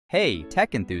Hey,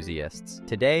 tech enthusiasts!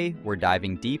 Today, we're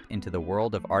diving deep into the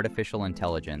world of artificial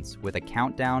intelligence with a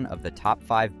countdown of the top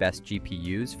 5 best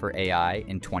GPUs for AI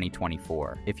in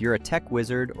 2024. If you're a tech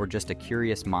wizard or just a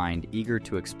curious mind eager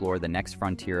to explore the next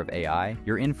frontier of AI,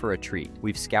 you're in for a treat.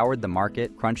 We've scoured the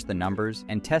market, crunched the numbers,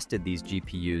 and tested these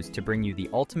GPUs to bring you the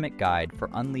ultimate guide for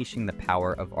unleashing the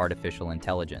power of artificial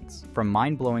intelligence. From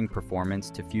mind-blowing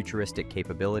performance to futuristic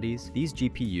capabilities, these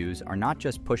GPUs are not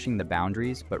just pushing the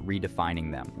boundaries, but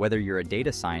redefining them. Whether you're a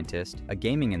data scientist, a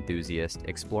gaming enthusiast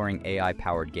exploring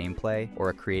AI-powered gameplay, or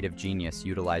a creative genius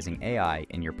utilizing AI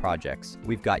in your projects,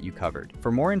 we've got you covered.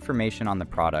 For more information on the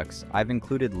products, I've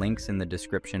included links in the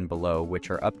description below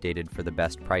which are updated for the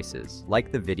best prices.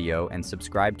 Like the video and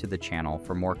subscribe to the channel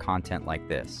for more content like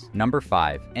this. Number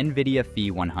 5. Nvidia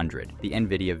V100. The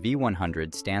Nvidia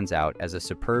V100 stands out as a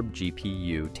superb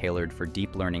GPU tailored for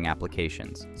deep learning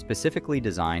applications, specifically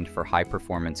designed for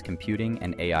high-performance computing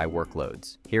and AI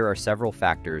workloads. Here are several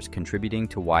factors contributing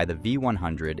to why the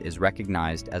V100 is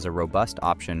recognized as a robust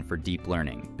option for deep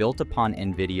learning. Built upon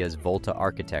NVIDIA's Volta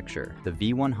architecture, the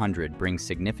V100 brings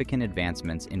significant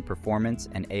advancements in performance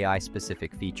and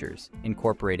AI-specific features,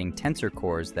 incorporating tensor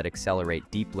cores that accelerate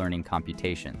deep learning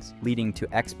computations, leading to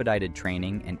expedited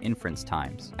training and inference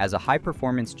times. As a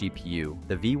high-performance GPU,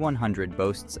 the V100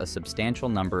 boasts a substantial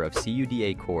number of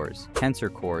CUDA cores,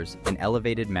 tensor cores, and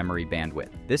elevated memory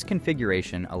bandwidth. This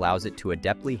configuration allows it to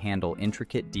adeptly handle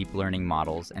intricate deep learning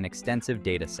models and extensive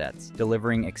data sets,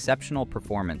 delivering exceptional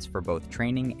performance for both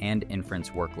training and inference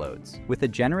workloads. With a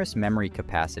generous memory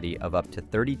capacity of up to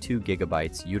 32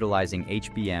 gigabytes utilizing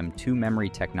HBM2 memory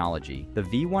technology, the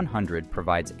V100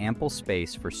 provides ample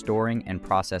space for storing and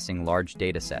processing large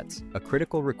datasets, a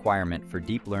critical requirement for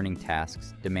deep learning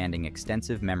tasks demanding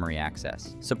extensive memory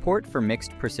access. Support for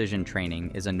mixed precision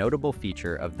training is a notable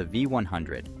feature of the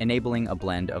V100, enabling a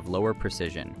blend of lower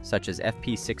precision, such as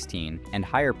FP16, and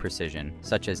higher precision,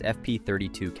 such as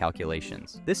FP32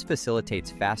 calculations. This facilitates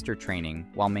faster training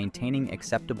while maintaining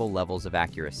acceptable levels of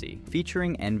accuracy.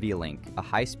 Featuring NVLink, a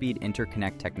high-speed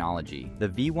interconnect technology, the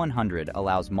V100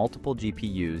 allows multiple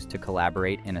GPUs to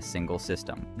collaborate in a single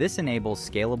system. This enables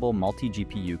scalable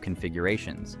multi-GPU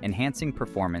configurations, enhancing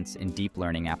performance in deep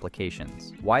learning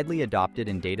applications. Widely adopted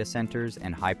in data centers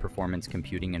and high-performance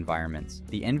computing environments,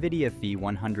 the NVIDIA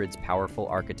V100's powerful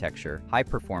architecture, high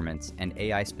performance, and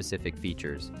AI-specific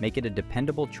features make it a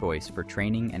dependable choice for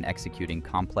training and executing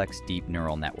complex deep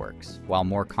neural networks. While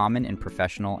more common in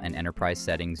professional and enterprise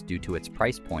settings due to its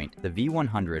price point, the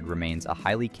V100 remains a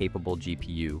highly capable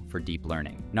GPU for deep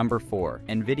learning. Number 4.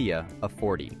 Nvidia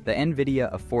A40. The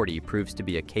Nvidia A40 proves to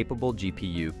be a capable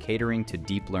GPU catering to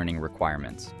deep learning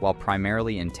requirements. While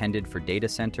primarily intended for data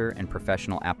center and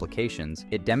professional applications,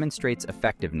 it demonstrates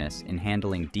effectiveness in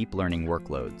handling deep learning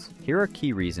workloads. Here are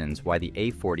key reasons why the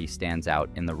A40 stands out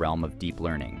in the realm of deep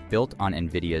learning. Built on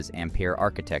NVIDIA's Ampere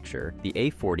architecture, the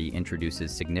A40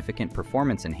 introduces significant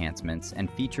performance enhancements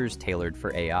and features tailored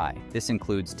for AI. This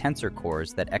includes tensor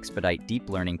cores that expedite deep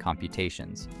learning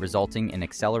computations, resulting in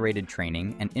accelerated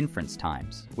training and inference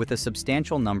times. With a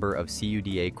substantial number of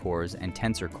CUDA cores and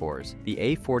tensor cores, the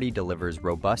A40 delivers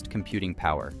robust computing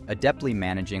power, adeptly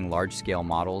managing large-scale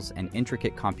models and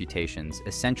intricate computations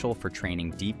essential for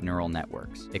training deep neural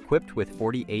networks. Equipped with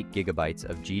 48 gigabytes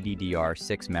of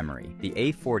GDDR6 memory, the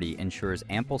A40 ensures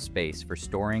ample space for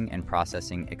storing and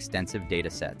processing extensive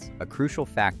datasets, a crucial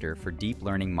factor for deep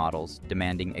learning models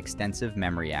demanding extensive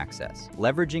memory access.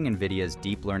 Leveraging NVIDIA's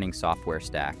deep learning software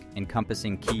stack,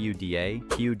 encompassing QUDA,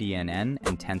 QDNN,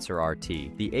 and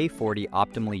TensorRT, the A40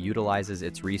 optimally utilizes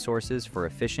its resources for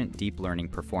efficient deep learning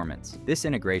performance. This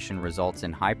integration results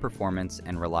in high performance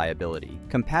and reliability.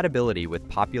 Compatibility with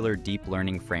popular deep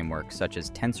learning frameworks such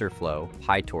as TensorFlow,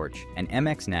 PyTorch, and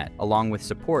MXNet, along with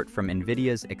support from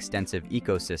NVIDIA's extensive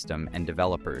ecosystem and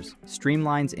developers,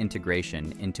 streamlines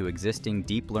integration into existing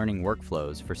deep learning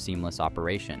workflows for seamless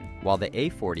operation. While the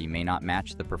A40 may not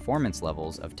match the performance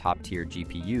levels of top-tier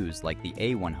GPUs like the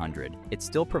A100, it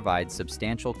still provides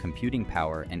substantial computing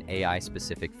power and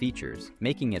AI-specific features,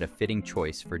 making it a fitting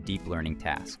choice for deep learning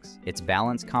tasks. Its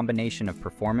balanced combination of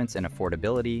performance and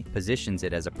affordability positions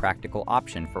it as a practical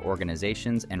option for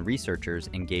organizations and researchers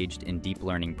engaged in deep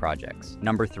learning projects.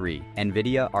 Number 3.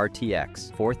 Nvidia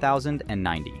RTX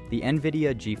 4090. The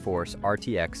Nvidia GeForce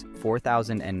RTX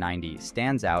 4090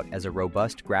 stands out as a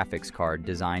robust graphics card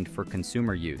designed for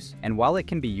consumer use, and while it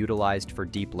can be utilized for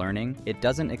deep learning, it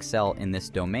doesn't excel in this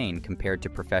domain compared to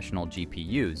professional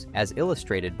GPUs, as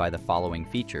illustrated by the following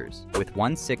features. With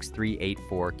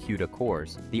 16384 CUDA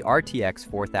cores, the RTX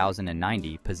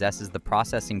 4090 possesses the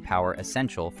processing power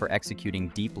essential for executing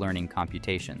deep learning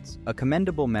computations. A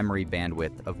commendable memory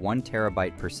bandwidth of 1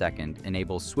 terabyte per second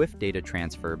enables swift data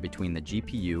transfer between the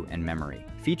GPU and memory.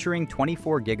 Featuring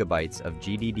 24 GB of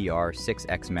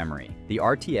GDDR6X memory, the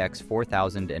RTX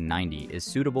 4090 is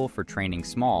suitable for training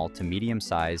small to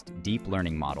medium-sized deep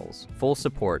learning models. Full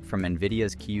support from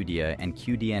Nvidia's CUDA and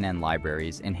cuDNN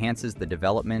libraries enhances the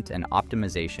development and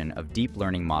optimization of deep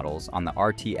learning models on the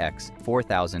RTX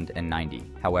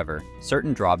 4090. However,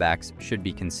 certain drawbacks should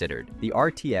be considered. The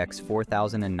RTX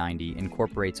 4090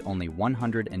 incorporates only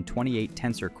 128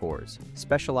 tensor cores,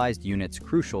 specialized units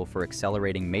crucial for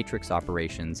accelerating matrix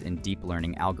operations in deep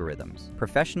learning algorithms.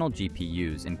 Professional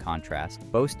GPUs, in contrast,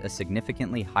 boast a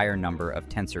significantly higher number of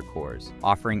tensor cores,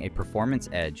 offering a performance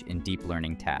edge in deep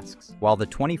learning tasks. While the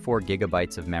 24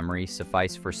 GB of memory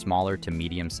suffice for smaller to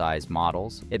medium-sized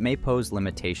models, it may pose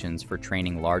limitations for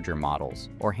training larger models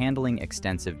or handling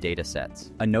extensive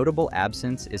datasets. A notable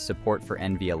absence is support for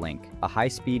NVLink, a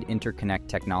high-speed interconnect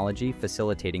technology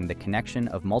facilitating the connection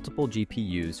of multiple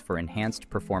GPUs for enhanced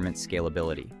performance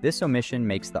scalability. This omission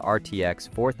makes the RTX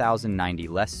 4090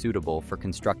 less suitable for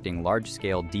constructing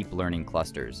large-scale deep learning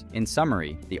clusters. In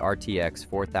summary, the RTX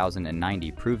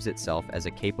 4090 proves itself as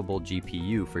a capable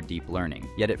GPU for deep learning,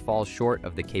 yet it falls short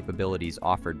of the capabilities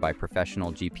offered by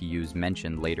professional GPUs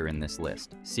mentioned later in this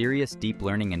list. Serious deep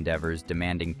learning endeavors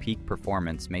demanding peak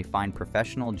performance may find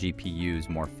professional GPUs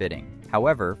more fitting.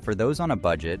 However, for those on a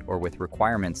budget or with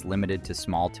requirements limited to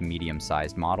small to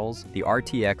medium-sized models, the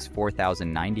RTX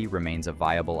 4090 remains a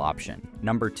viable option.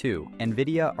 Number 2.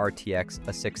 Nvidia RTX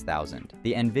A6000.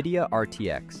 The Nvidia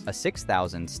RTX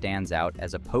A6000 stands out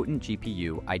as a potent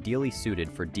GPU ideally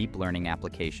suited for deep learning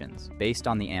applications. Based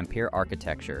on the Ampere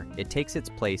architecture, it takes its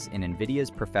place in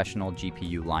Nvidia's professional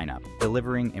GPU lineup,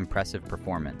 delivering impressive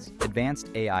performance,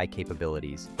 advanced AI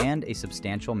capabilities, and a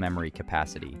substantial memory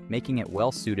capacity, making it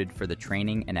well-suited for the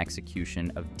training and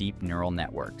execution of deep neural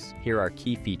networks. Here are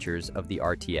key features of the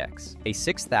RTX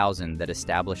A6000 that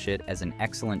establish it as an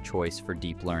excellent choice for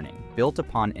deep learning. Built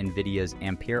upon Nvidia's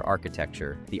Ampere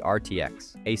architecture, the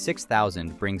RTX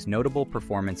A6000 brings notable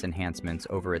performance enhancements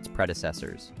over its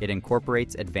predecessors. It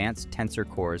incorporates advanced tensor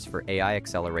cores for AI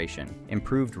acceleration,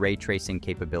 improved ray tracing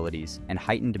capabilities, and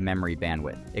heightened memory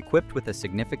bandwidth. Equipped with a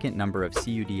significant number of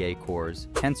CUDA cores,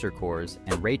 tensor cores,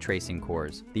 and ray tracing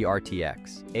cores, the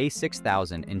RTX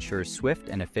A6000 ensures swift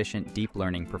and efficient deep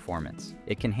learning performance.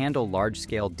 It can handle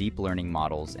large-scale deep learning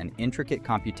models and intricate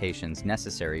computations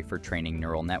necessary for training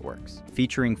neural networks.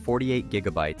 Featuring 48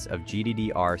 GB of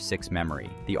GDDR6 memory,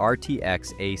 the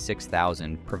RTX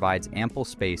A6000 provides ample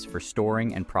space for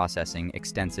storing and processing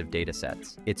extensive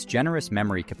datasets. Its generous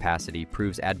memory capacity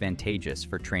proves advantageous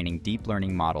for training deep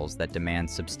learning models that demand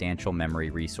substantial memory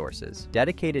resources.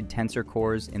 Dedicated tensor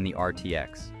cores in the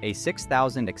RTX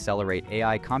A6000 accelerate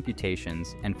AI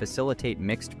computations and facilitate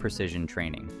mixed precision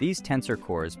training. These tensor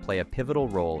cores play a pivotal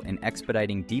role in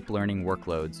expediting deep learning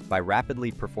workloads by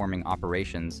rapidly performing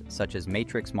operations such as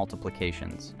matrix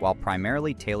multiplications. While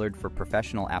primarily tailored for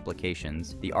professional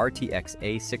applications, the RTX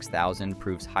A6000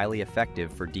 proves highly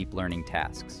effective for deep learning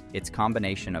tasks. Its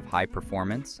combination of high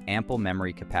performance, ample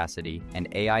memory capacity, and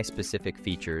AI-specific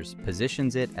features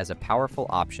positions it as a powerful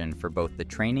option for both the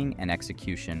training and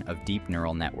execution of deep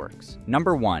neural networks.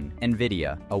 Number 1.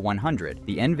 Nvidia A100.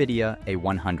 The Nvidia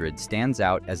A100 stands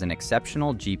out as an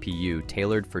exceptional GPU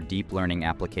tailored for deep learning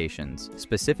applications.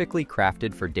 Specifically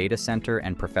crafted for data center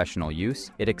and professional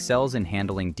use, it excels in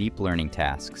handling deep learning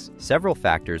tasks. Several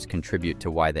factors contribute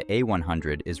to why the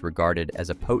A100 is regarded as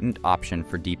a potent option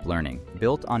for deep learning.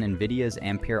 Built on Nvidia's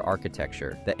Ampere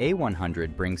architecture, the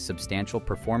A100 brings substantial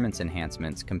performance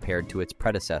enhancements compared to its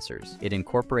predecessors. It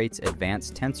incorporates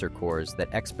advanced tensor cores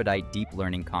that expedite deep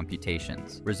learning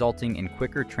computations, resulting in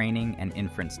quicker training and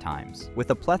inference times.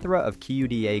 With a plethora of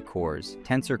CUDA cores,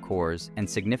 tensor cores, and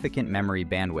significant memory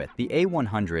bandwidth, the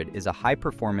A100 is a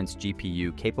high-performance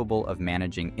GPU capable of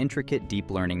managing intricate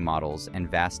deep learning models and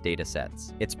vast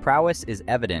datasets. Its prowess is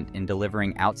evident in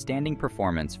delivering outstanding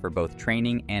performance for both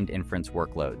training and inference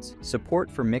workloads.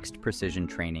 Support for mixed precision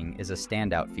training is a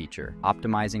standout feature,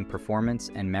 optimizing performance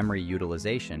and memory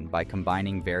utilization by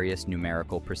combining various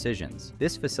numerical precisions.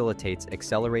 This facilitates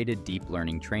accelerated deep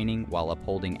learning training while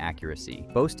upholding accuracy,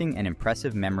 boasting an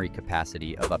impressive memory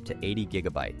capacity of up to 80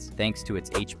 GB. Thanks to its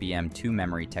HBM2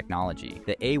 memory technology,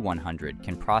 the A100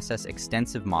 can process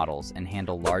extensive models and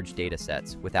handle large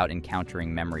datasets without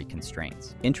encountering memory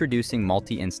constraints. Introducing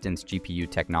multi-instance GPU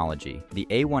technology, the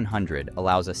A100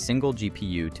 allows a single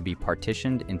GPU to be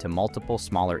partitioned into multiple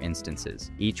smaller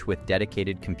instances, each with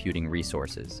dedicated computing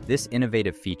resources. This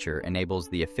innovative feature enables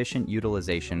the efficient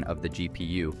utilization of the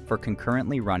GPU for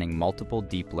concurrently running multiple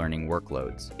deep learning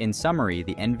workloads. In summary,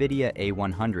 the Nvidia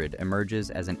A100 emerges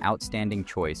as an outstanding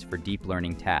choice for deep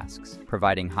learning tasks tasks,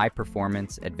 providing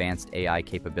high-performance, advanced AI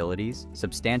capabilities,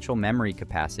 substantial memory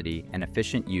capacity, and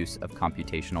efficient use of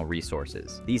computational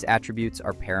resources. These attributes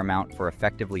are paramount for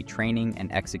effectively training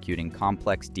and executing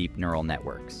complex deep neural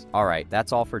networks. Alright,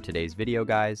 that's all for today's video,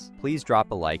 guys. Please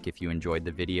drop a like if you enjoyed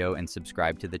the video and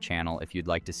subscribe to the channel if you'd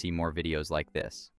like to see more videos like this.